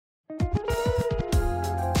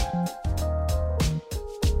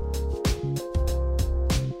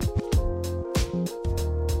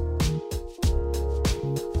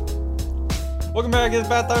Welcome back, it's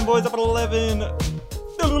Bathtime Boys up at 11.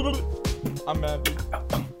 I'm happy.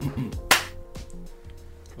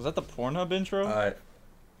 Was that the Pornhub intro?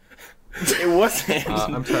 It wasn't.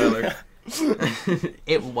 I'm Tyler.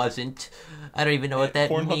 It wasn't. I don't even know what that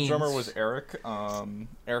Pornhub means. drummer was Eric. Eric Andre.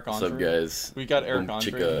 What's up, guys? We got Eric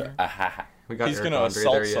Andre here. We got He's Eric gonna Andre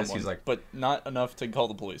assault there, yes. someone, He's like, but not enough to call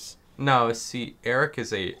the police. no, see, Eric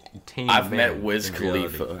is a tame I've man met Wiz in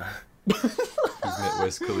reality. Khalifa. He's met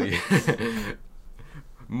Wiz Khalifa.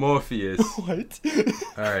 Morpheus. What?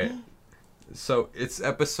 Alright. So, it's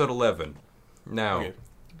episode 11. Now, Okay.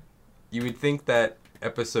 you would think that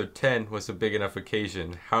episode 10 was a big enough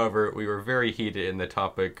occasion. However, we were very heated in the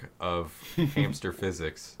topic of hamster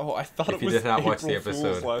physics. Oh, I thought If it was you did not watch April the Fool's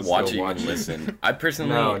episode, last Watch week. it watch and it. listen. I personally,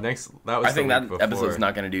 No, that was I think the that week episode's before.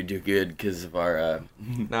 not gonna do too good because of our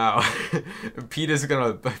No, Peter's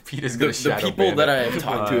gonna the shadow people ban that it. I have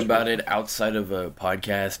talked to about it outside of a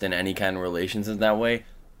podcast and any kind of relations in that way.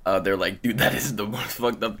 They're like, dude, that is the most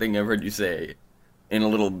fucked up thing I've heard you say in a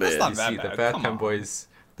little bit. That's not You that see, bad. the Come Bathtime on. Boys,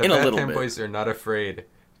 In a little Bathtime bit. Boys are not afraid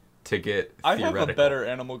to get I have theoretical. a better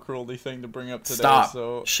animal cruelty thing to bring up today. Stop.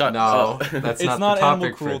 So Shut No, up. that's It's not not the animal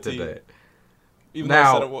topic for cruelty. today. even though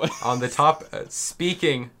I said it Now, was. on the top,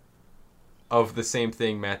 speaking of the same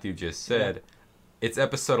thing Matthew just said, it's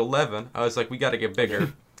episode 11. I was like, we got to get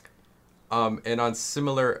bigger. And on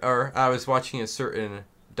I was watching a certain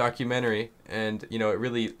documentary, and you know, it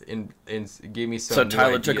really gave me some. So new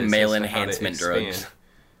Tyler took ideas male as to how to enhancement expand.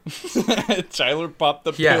 drugs. Tyler popped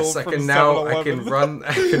the pill Yes, I from can now. I 7-Eleven.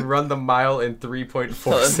 can run the mile in 3.4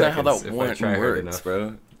 So that's not how seconds that if I one try hard works, enough.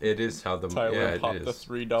 bro. It is how the Tyler yeah popped it the is.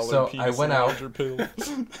 $3 So, penis I went out- enlarger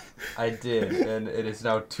pill. I did, and it is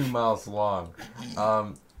now 2 miles long.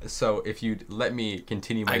 So if you'd let me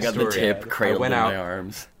continue my I got story, the tip cradled went in out. my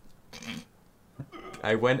arms.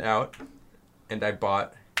 I went out, and I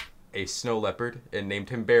bought a snow leopard and named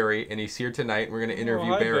him Barry, and he's here tonight. We're gonna interview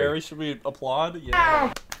Oh, hi, Barry. Should we applaud?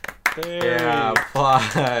 Yeah. Barry. Yeah, applaud.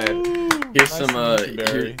 Here's Nice some to meet you,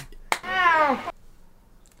 Barry.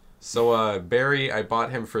 So Barry, I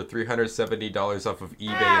bought him for $370 off of eBay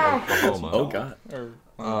in Oklahoma. Oh god.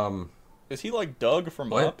 Or, is he like Doug from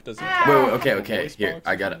What? Up? Does he? Wait, okay. Voice Here, box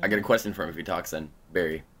I or got something? a question for him if he talks then.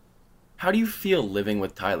 Barry, how do you feel living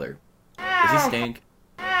with Tyler? Does he stink?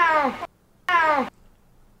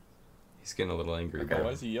 He's getting a little angry. Okay. Bro. Why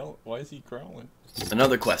is he yelling? Why is he growling?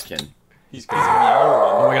 Another question. He's Oh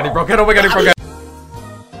meowing. my god, he broke it! Oh my god, he broke it!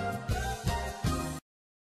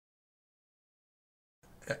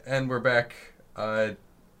 And we're back. We're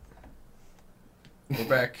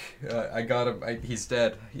back. I got him. He's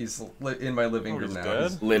dead. He's in my living Oh, room he's now.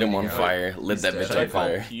 dead? He's Lit him on bleeding out. fire. Lit He's that dead. bitch Should I on call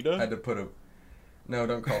fire. I PETA? had to put a. No,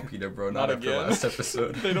 don't call PETA, bro. Not, Not after again. last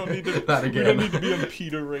episode. They don't need to. Not We again. don't need to be on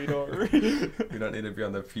PETA radar. We don't need to be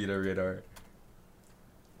on the PETA radar.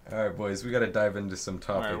 Alright, boys, we gotta dive into some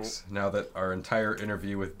topics now that our entire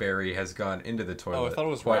interview with Barry has gone into the toilet. Oh, I thought it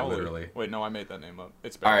was quite Rowley. literally. Wait, no, I made that name up.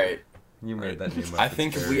 It's Barry. Alright, You made that name up. I It's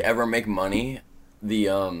think if Barry. we ever make money, the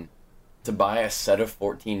to buy a set of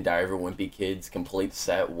 14 Diver Wimpy Kids complete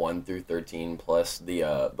set 1 through 13 plus the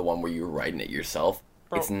one where you're writing it yourself,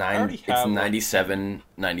 Bro, it's I already it's have, like-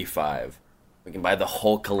 $97.95. We can buy the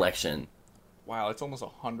whole collection. Wow, it's almost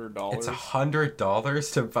 $100. It's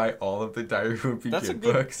 $100 to buy all of the Diary Wimpy That's a Kid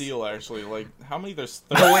good books. deal, actually. Like, how many? There's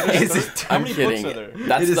No, it 30. isn't. How I'm many kidding. books are there?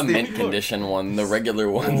 That's It is the the- mint condition one. The regular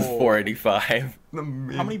one's Oh. $4.85.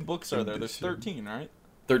 The How many books are there? There's condition. 13, right?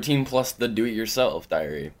 13 plus the do-it-yourself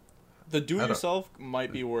diary. The do-it-yourself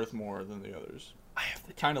might be worth more than the others. I have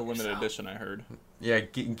the Kind of limited do-it-yourself. edition, I heard. Yeah,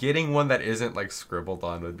 getting one that isn't like scribbled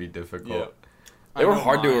on would be difficult. Yeah. They I were know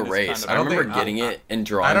hard to mine is erase. kind I of- don't remember think- getting I it and I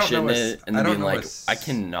drawing don't shit in know a it s- and I then don't being know a like, s- I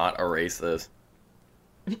cannot erase this.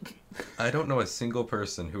 I don't know a single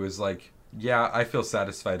person who is like, yeah, I feel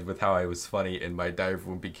satisfied with how I was funny in my Diary of a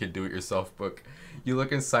Wimpy Kid Do-It-Yourself book. You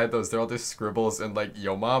look inside those, they're all just scribbles and like,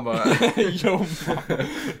 yo mama. Yo, mama.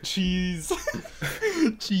 Cheese.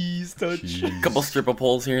 Cheese touch. Jeez. Couple stripper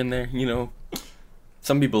poles here and there, you know.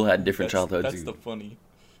 Some people had different childhoods. That's the funny.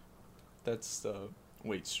 That's the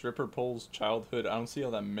wait, stripper poles childhood. I don't see how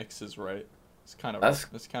that mixes right. It's kind of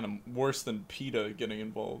That's- kind of worse than PETA getting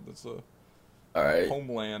involved. It's a Alright.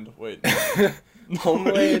 Homeland. Wait.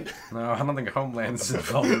 Homeland. No, I don't think Homeland's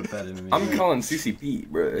involved with that in any I'm way. calling CCP,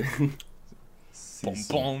 bro. Boom,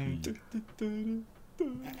 boom. CCP.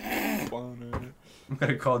 Boom. I'm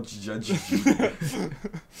gonna call Judge Judy.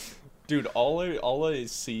 Dude, all I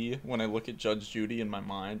see when I look at Judge Judy in my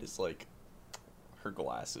mind is like her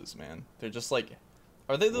glasses, man. They're just like,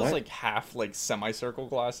 are they those What? like half like semicircle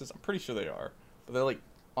glasses? I'm pretty sure they are, but they're like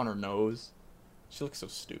on her nose. She looks so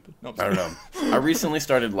stupid. No, I'm I don't sorry. know. I recently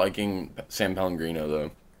started liking San Pellegrino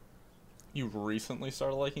though. You recently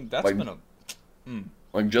started liking? That's Like- been a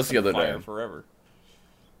Like just the other fire day. forever.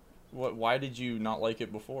 What? Why did you not like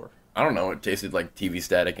it before? I don't know. It tasted like TV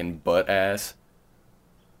static and butt ass.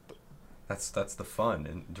 That's the fun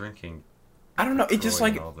in drinking. I don't know. It just Croy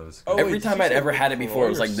like and all those. Oh, every wait, did time you I'd say ever had it before, it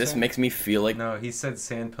was LaCroix like or this San- makes me feel like No, he said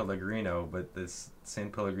San Pellegrino, but this San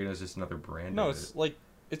Pellegrino is just another brand. No, of it's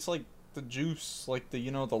it. like the juice, like the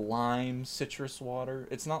the lime citrus water.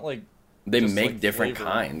 It's not like they just, make like, different flavor.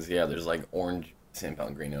 kinds. Yeah, there's like orange San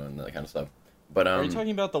Pellegrino and that kind of stuff. But Are you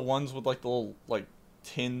talking about the ones with like the little like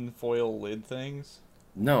tin foil lid things?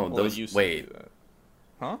 no, Well, it those used to wait. do that.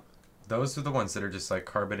 Huh? Those are the ones that are just like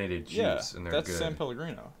carbonated juice, Yeah, and they're that's good. San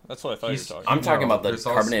Pellegrino. That's what I thought He's- you were talking I'm about. talking about the there's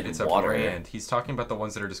also- carbonated it's a water. brand. He's talking about the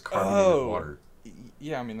ones that are just carbonated Oh. water.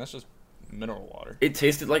 Yeah, I mean that's just mineral water. It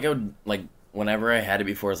tasted like whenever I had it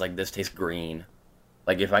before, it's like this tastes green.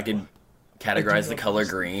 Like if I could categorize the color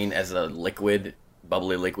green as a liquid,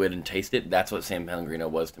 bubbly liquid, and taste it, that's what San Pellegrino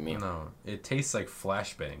was to me. No, it tastes like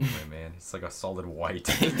flashbang, my man. It's like a solid white.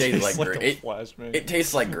 It tastes like a green. It, flashbang. it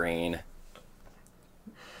tastes like green.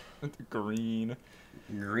 Green.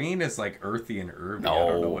 Green is like earthy and herby. No, I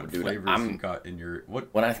don't know what dude, flavors I'm- you got in your what.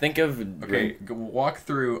 When I think of Okay, walk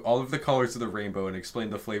through all of the colors of the rainbow and explain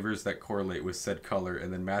the flavors that correlate with said color,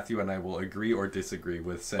 and then Matthew and I will agree or disagree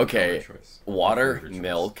with said Okay, color choice. water, Flavor choice.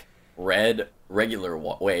 milk, red, regular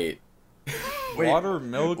wait. Wait, Water,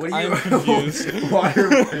 milk. what do I'm you- confused.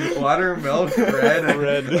 water, milk, red.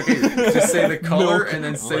 Red. Okay, just say the color Milk, and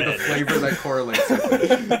then say the red. flavor that correlates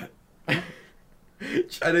with it.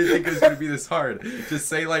 I didn't think it was going to be this hard. Just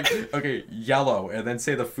say like, okay, yellow, and then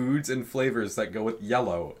say the foods and flavors that go with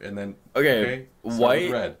yellow, and then Okay, start with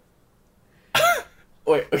white. red.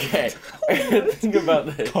 Wait, okay. Think about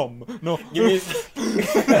this. Come. No. Give me,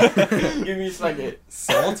 give me a second.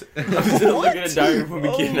 Salt. I'm still looking at Diary of a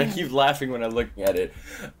Wimpy Kid, and I keep laughing when I'm looking at it.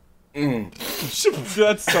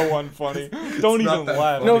 That's so unfunny. Don't not even that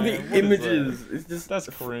laugh. funny. No, man. the What is that? images. It's just That's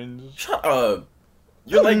cringe. shut up.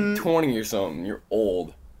 You're like 20 or something. You're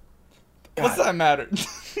old. What's that matter?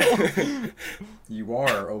 You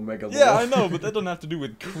are Omega. Yeah, Low. I know, but that doesn't have to do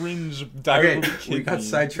with cringe. Okay, Diary we got kid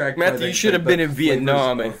sidetracked. Matthew, by you should have the been in flavors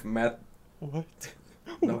Vietnam. of Matt. What?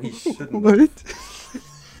 No, he shouldn't. What?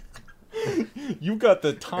 You got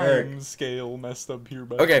the time Eric. scale messed up here,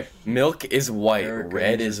 but Okay, milk is white. Eric, Red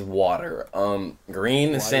Ranger. is water. Green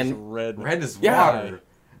why is is sand. red? Red is Yeah. water.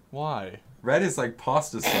 Why? Red is like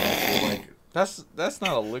pasta sauce. Or like That's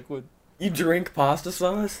not a liquid. You drink pasta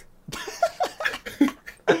sauce?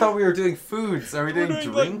 I thought we were doing foods. Are we We're doing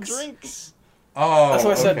doing drinks? like drinks. Oh, That's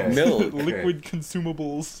why I said okay. milk. Okay. Liquid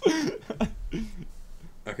consumables.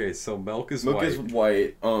 Okay, so milk is Milk white. is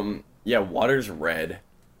white. Yeah, water's red.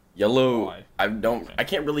 Yellow. Why? I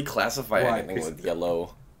can't really classify Why? anything with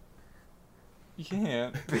yellow. You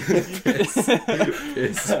can't. Piss.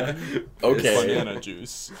 Okay. Banana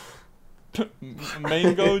juice.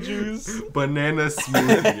 Mango juice. Banana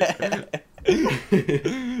smoothie.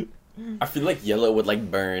 I feel like yellow would like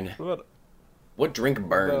burn. What? What drink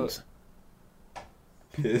burns?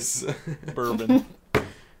 Piss. Bourbon.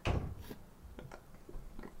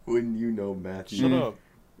 Wouldn't you know, Matthew? Shut up.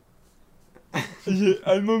 Yeah,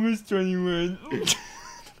 I'm almost 21.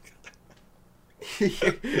 He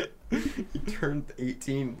turned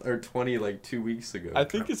 18 or 20 like 2 weeks ago. I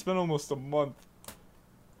think it's been almost a month.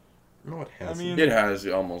 No, it hasn't. mean- It has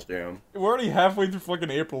almost, yeah. We're already halfway through fucking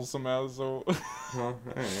April somehow, so. Well,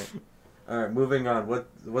 all right, moving on. What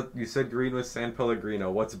you said? Green was San Pellegrino.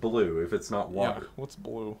 What's blue if it's not Yeah, water? what's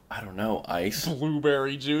blue? I don't know. Ice.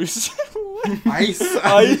 Blueberry juice. Ice.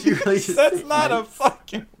 Ice. You really just That's say not a ice?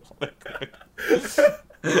 fucking liquid.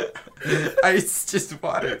 Ice, just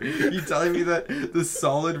water. You telling me that the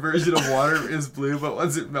solid version of water is blue, but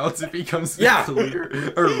once it melts, it becomes Yeah.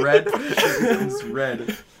 clear or red? It becomes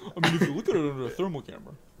red. I mean, if you look at it under a thermal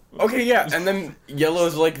camera. Okay, yeah, and then yellow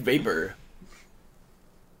is like vapor.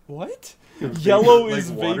 What? Yellow Like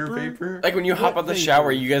is water vapor? vapor. Like when you hop What out the vapor?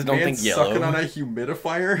 shower, you guys don't Man think yellow. sucking on a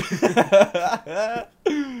humidifier.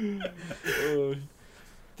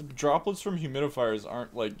 The droplets from humidifiers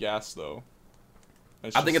aren't like gas, though.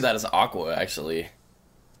 It's I think of just- that as aqua, actually.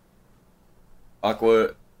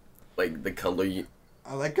 Aqua, like the color.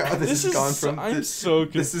 I like how this, This has is gone so- from. I'm so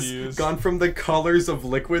This confused. has gone from the colors of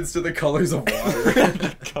liquids to the colors of water.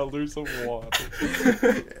 The colors of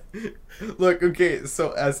water. Look, okay,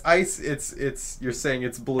 so as ice, it's you're saying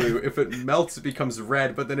it's blue. If it melts, it becomes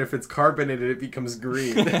red. But then if it's carbonated, it becomes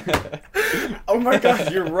green. Oh my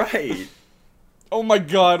god, you're right. Oh my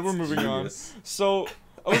god, we're moving on. Genius. So,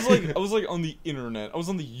 I was like on the internet. I was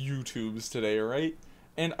on the YouTubes today, right?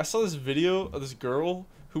 And I saw this video of this girl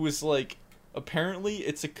who was like, apparently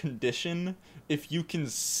it's a condition if you can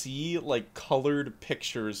see like colored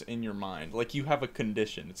pictures in your mind. Like you have a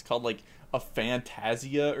condition. It's called like a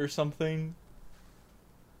phantasia or something.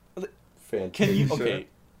 Can you okay?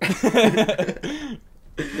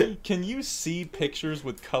 Can you see pictures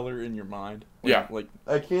with color in your mind? Yeah. Like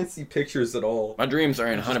I can't see pictures at all. My dreams are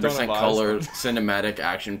in I just 100% don't have eyes. color, cinematic,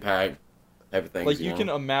 action-packed type of things. like you know? can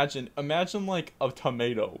imagine like a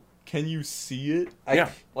tomato. Can you see it? Yeah.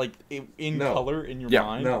 Like in No. color in your Yeah.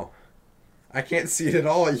 mind? No. I can't see it at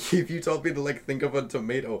all. If you told me to like think of a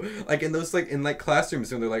tomato, like in those like in like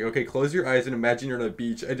classrooms, and they're like, okay, close your eyes and imagine you're on a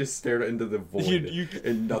beach. I just stared into the void,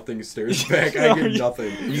 and nothing stares back. I get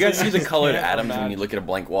nothing. You guys see the just colored can't atoms when imagine. you look at a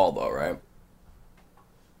blank wall, though, right?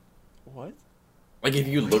 What? Like if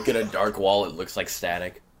you look at a dark wall, it looks like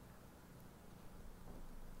static.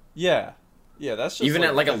 Yeah. Yeah, that's just Even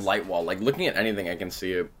at like a that's- light wall, like looking at anything, I can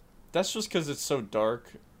see it. That's just because it's so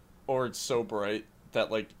dark, or it's so bright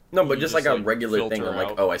that like. No, but you just like a regular thing. filter I'm like,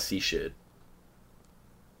 out. oh, I see shit.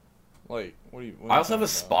 Like, what do you? What I are also have you a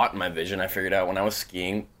talking spot in my vision. I figured out when I was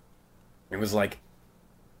skiing. It was like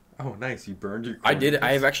Oh, nice! You burned your. I did. I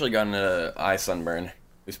corners. have actually gotten an eye sunburn. It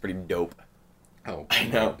was pretty dope. Oh, I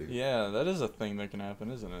know. dude. about? Yeah, that is a thing that can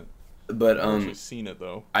happen, isn't it? But I've actually seen it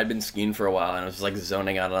though. I'd been skiing for a while and I was like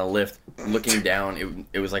zoning out on a lift, looking down.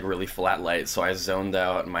 It was like really flat light, so I zoned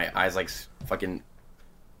out and my eyes like fucking.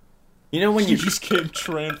 You know when You you just came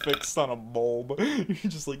transfixed on a bulb. You're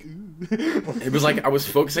just like. Ooh. It was like I was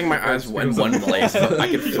focusing my eyes in one place, but I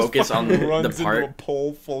could focus on Runs the into a part,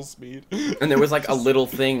 pole full speed. and there was like a little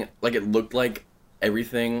thing, like it looked like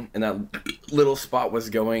everything in that little spot was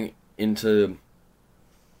going into.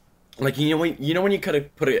 Like you know when you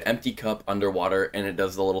could put an empty cup underwater and it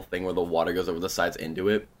does the little thing where the water goes over the sides into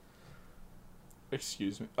it.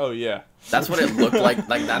 Excuse me. Oh yeah. That's what it looked like.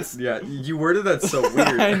 Like that's Yeah, you worded that so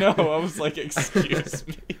weird. I know. I was like, excuse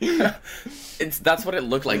me. that's what it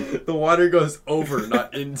looked like. The water goes over,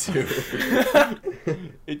 not into.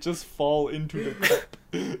 It just fall into the cup.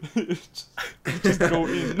 It just go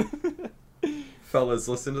in. Fellas,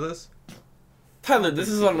 listen to this. Tyler, this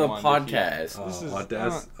is on a Come on, Nikki. podcast. This is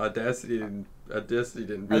Audacity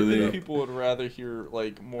didn't I really. think people would rather hear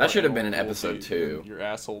like more. That should have been an animal episode cruelty 2. than your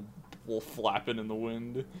asshole flapping in the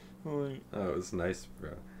wind. Like, Oh, it was nice,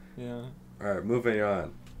 bro. yeah. All right, moving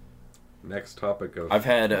on. Next topic of. I've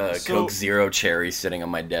had So- Coke Zero Cherry sitting on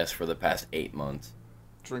my desk for the past 8 months.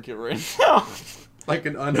 Drink it right now. Like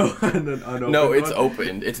an unopened. No, it's one?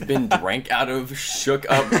 opened. It's been drank out of, shook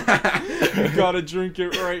up. You gotta drink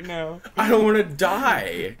it right now. I don't want to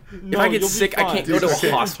die. If No, I get you'll be sick, I fine. can't go to Okay,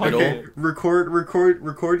 a hospital. Okay,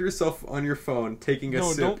 record yourself on your phone taking a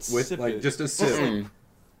No, sip don't with sip like it. just a sip Mm-mm.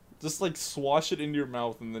 Just like swash it into your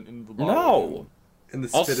mouth and then into the bottle. No. and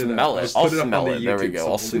then I'll spit smell it. it. Just I'll put it up on smell the it. There we YouTube go. so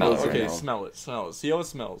I'll people smell it know. right Okay, now. smell it. See how it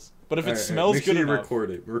smells. But if it All right, smells make sure good you enough,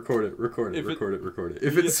 record it. Record If it- it.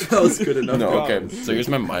 If it smells good enough. No, God. okay. So here's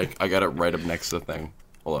my mic. I got it right up next to the thing.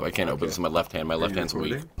 Hold up, I can't open Okay. this with my left hand. My left Are you hand's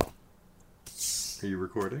weak. recording? Are you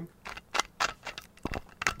recording?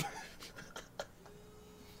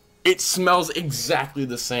 It smells exactly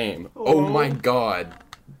the same. Oh my god.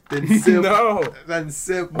 Then sip. No. Then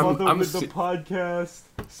sip. mother I'm with the si- podcast.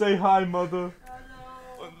 Say hi, mother.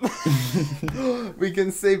 We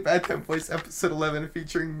can say Bathtime Voice episode 11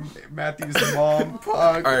 featuring Matthew's mom.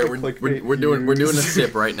 Pog, All right, we're doing a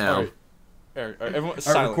sip right now. Alright. Alright, everyone,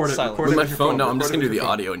 silence, record it, silence. record With it my with your phone. phone, No, I'm just record gonna it do with the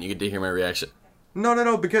your audio, and you get to hear my reaction.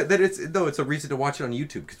 No, because it's a reason to watch it on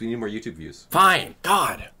YouTube because we need more YouTube views. Fine.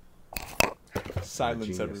 God. Silence,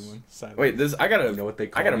 Genius. everyone. Silence. Wait, this I got a You know what they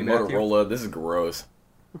call I got a me, Matthew? Motorola. This is gross.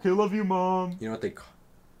 Okay, love you, mom. You know what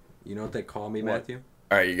they call me, What? Matthew?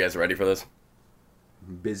 All right, you guys ready for this?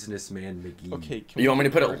 Businessman McGee. Okay, can You want me to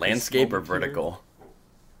put it park this landscape or moment here? vertical?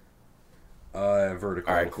 Vertical.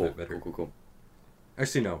 All right, will cool, fit better. cool.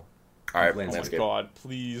 Actually, no. All right, Oh my Landscape. god,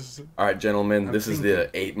 please. All right, gentlemen. I'm This is thinking.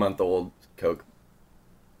 the 8-month-old Coke.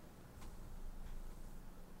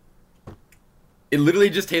 It literally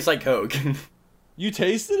just tastes like Coke. You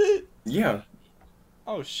tasted it? Yeah.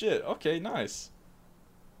 Oh shit, okay, nice.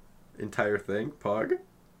 Entire thing, Pog.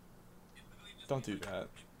 Don't do that.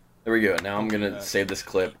 There we go. Now I'm gonna Yeah. save this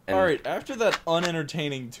clip. And Alright, after that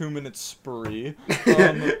unentertaining 2-minute spree,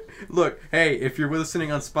 Look, hey, if you're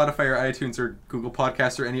listening on Spotify or iTunes or Google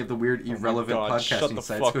Podcasts or any of the weird, oh my irrelevant God, shut podcasting the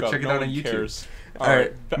sites, fuck go up. check it No out on one YouTube. cares. All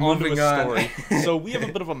Alright, right, on to moving a on. story. So we have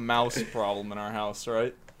a bit of a mouse problem in our house,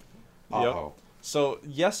 right? Uh-oh. So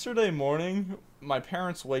yesterday morning, my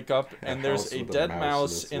parents wake up and there's house a with a dead mouse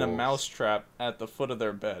mouse in in a its mouse walls. trap at the foot of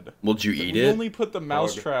their bed. Would you eat We it? only put the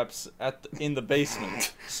mouse Dog. traps in the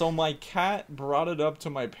basement. So my cat brought it up to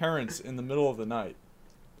my parents in the middle of the night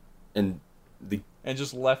And and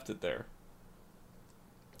just left it there.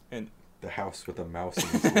 And The house with a mouse in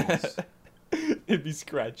its walls. it'd be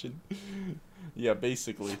scratching. Yeah,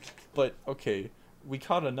 basically. But okay, we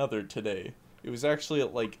caught another today. It was actually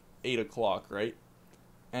at like 8 o'clock, right?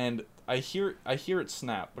 And I hear it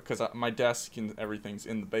snap because my desk and everything's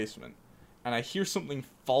in the basement, and I hear something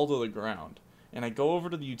fall to the ground. And I go over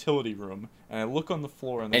to the utility room and I look on the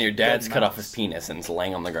floor and and your dad's dead cut off mouse. his penis and it's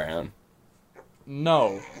laying on the ground.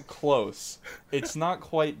 No, close. It's not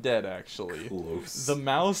quite dead actually. Close. The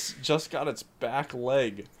mouse just got its back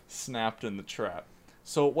leg snapped in the trap,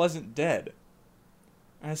 so it wasn't dead.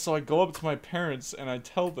 And so I go up to my parents and I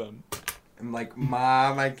tell them, I'm like,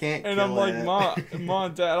 Mom, I can't and kill I'm like, it.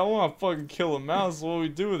 Mom, Dad, I don't want to fucking kill a mouse. What do we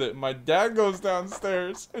do with it? My dad goes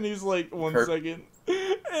downstairs and he's like, one second.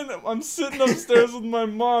 And I'm sitting upstairs with my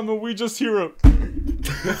mom and we just hear a...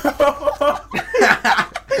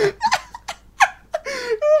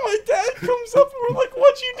 My dad comes up and we're like,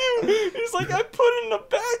 what'd you do? He's like, I put it in a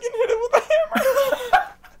bag and hit it with a hammer.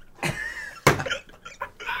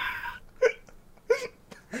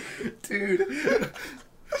 Dude,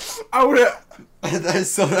 I would have. That's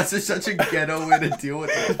such a ghetto way to deal with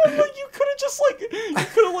it. I'm like, you could have just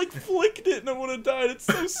like flicked it and it would have died. It's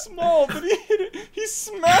so small, but he hit it. He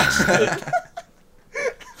smashed it.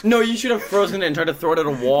 No, you should have frozen it and tried to throw it at a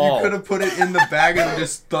wall. You could have put it in the bag and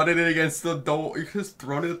just thudded it against the door. You could have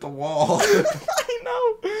thrown it at the wall. I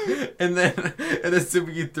know. and then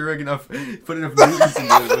simply you threw enough, put enough noodles in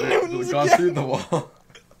it, it would have gone through the wall.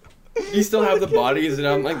 You still have the bodies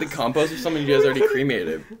and like the compost or something you guys already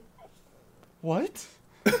cremated. What?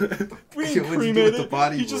 We Yeah, didn't what'd you do cremate with the it.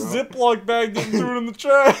 body, He just bro? Ziploc bagged it and threw it in the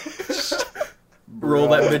trash. Roll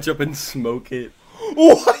that bitch up and smoke it.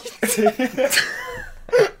 What?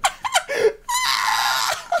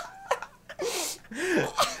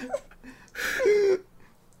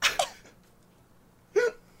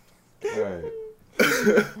 Alright.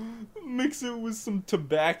 Mix it with some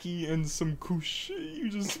tobacco and some kush.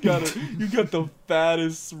 You got the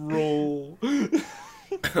fattest roll.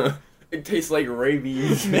 It tastes like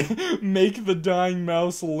rabies. Make the dying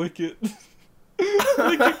mouse lick it.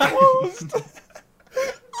 Lick it closed.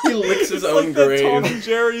 He licks his It's own like that grave. Tom and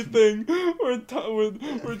Jerry thing where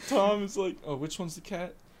Tom is like, oh, which one's the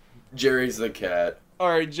cat? Jerry's the cat.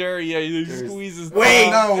 Alright, Jerry, yeah, he Jerry's- squeezes Wait,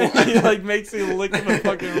 Tom, no! and he like makes him lick the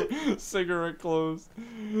fucking cigarette closed.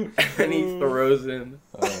 And he throws in.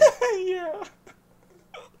 Yeah.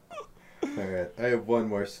 Alright, I have one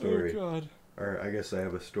more Oh story. god. Or I guess I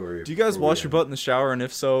have a story. Do you guys before we wash your end. butt in the shower, and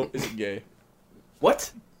if so, is it gay?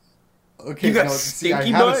 What? Okay, You got no, see, I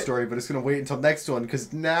stinky have butt? a story, but it's gonna wait until next one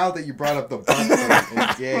because now that you brought up the butt thing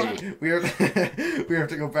and gay, we have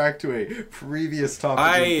to go back to a previous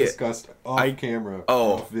topic we discussed off camera,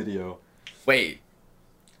 off video. Wait.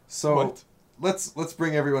 So What? let's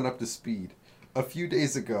bring everyone up to speed. A few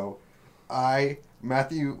days ago,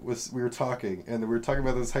 Matthew we were talking, and we were talking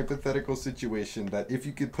about this hypothetical situation that if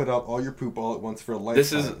you could put out all your poop all at once for a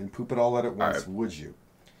lifetime and poop it all out at once, Alright. would you?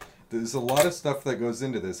 There's a lot of stuff that goes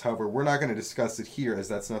into this. However, we're not going to discuss it here as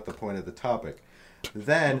that's not the point of the topic.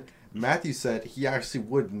 Then Matthew said he actually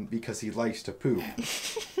wouldn't because he likes to poop.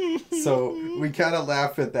 So we kind of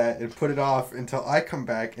laughed at that and put it off until I come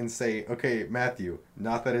back and say, okay, Matthew,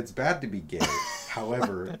 not that it's bad to be gay.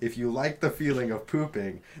 However, if you like the feeling of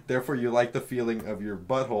pooping, therefore you like the feeling of your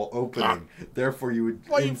butthole opening, therefore you would,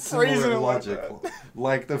 Why you in phrasing similar it like logic, that?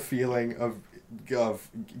 like the feeling of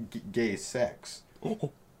gay sex.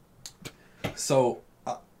 So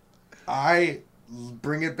I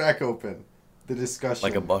bring it back open, the discussion.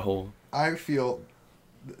 Like a butthole. I feel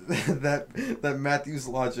that Matthew's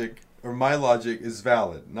logic or my logic is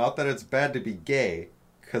valid. Not that it's bad to be gay,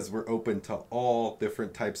 because we're open to all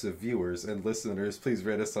different types of viewers and listeners. Please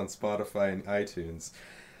rate us on Spotify and iTunes.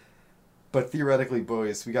 But theoretically,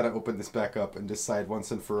 boys, we got to open this back up and decide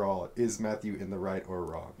once and for all: is Matthew in the right or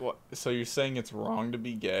wrong? What? So you're saying it's wrong to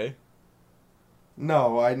be gay?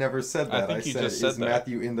 No, I never said that. think I you said, just said is that.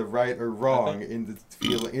 Matthew in the right or wrong in the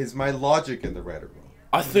feeling? Is my logic in the right or wrong?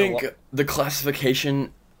 I think the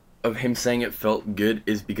classification of him saying it felt good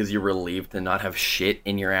is because you're relieved to not have shit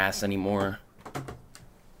in your ass anymore.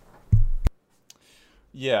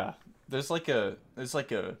 Yeah. There's like a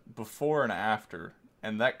before and after,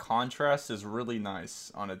 and that contrast is really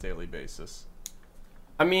nice on a daily basis.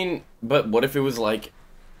 I mean, but what if it was like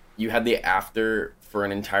you had the after for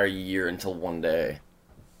an entire year until one day?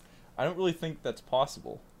 I don't really think that's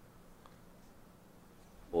possible.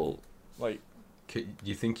 Well, Like, Do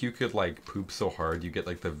you think you could like poop so hard you get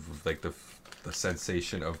like the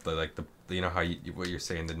sensation of the you know how what you're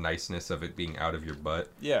saying, the niceness of it being out of your butt?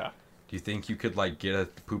 yeah. Do you think you could like get a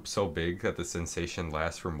poop so big that the sensation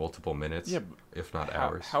lasts for multiple minutes, Yeah, if not how,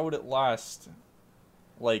 hours? How would it last,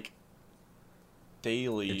 like,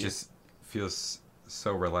 daily? It just feels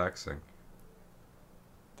so relaxing.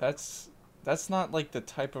 That's not like the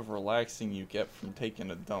type of relaxing you get from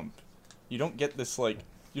taking a dump. You don't get this like,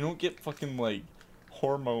 you don't get fucking like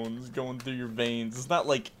hormones going through your veins. It's not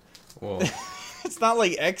like, Well, it's not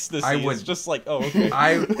like ecstasy. I would- It's just like, oh, okay.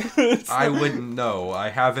 I wouldn't know. I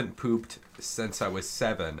haven't pooped since I was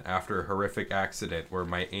 7 after a horrific accident where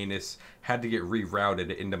my anus had to get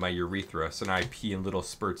rerouted into my urethra, so now I pee in little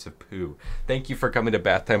spurts of poo. Thank you for coming to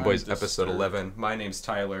Bathtime Boys I'm episode disturbed. 11. My name's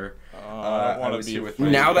Tyler. I want was to be here with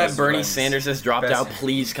friends my now that best Bernie friends. Sanders has dropped Best- out,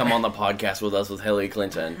 please come on the podcast with us with Hillary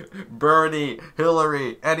Clinton. Bernie,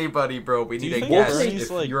 Hillary, anybody, bro. We Do need you a think guest. Bernie's,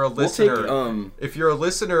 If like- you're a We'll listener, take if you're a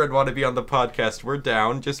listener and want to be on the podcast, we're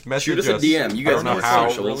down. Just message Shoot us a DM. You I guys don't know know It's how. like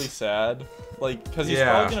socials. really sad, like, because he's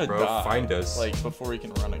Yeah, probably gonna bro, die. find us. like before he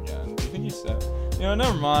can run again. Do you think he's sad? You know,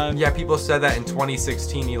 never mind. Yeah, people said that in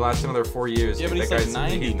 2016. He lasted another 4 years. Yeah, but Dude, he's that like guy's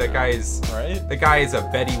 90 that now. guy's Right? the guy is a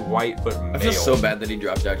Betty White but male. I feel so bad that he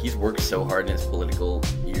dropped out. He's worked so hard in his political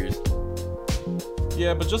years.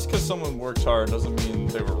 Yeah, but just because someone works hard doesn't mean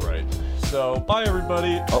they were right. So, bye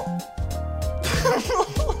everybody. Oh.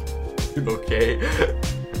 Okay.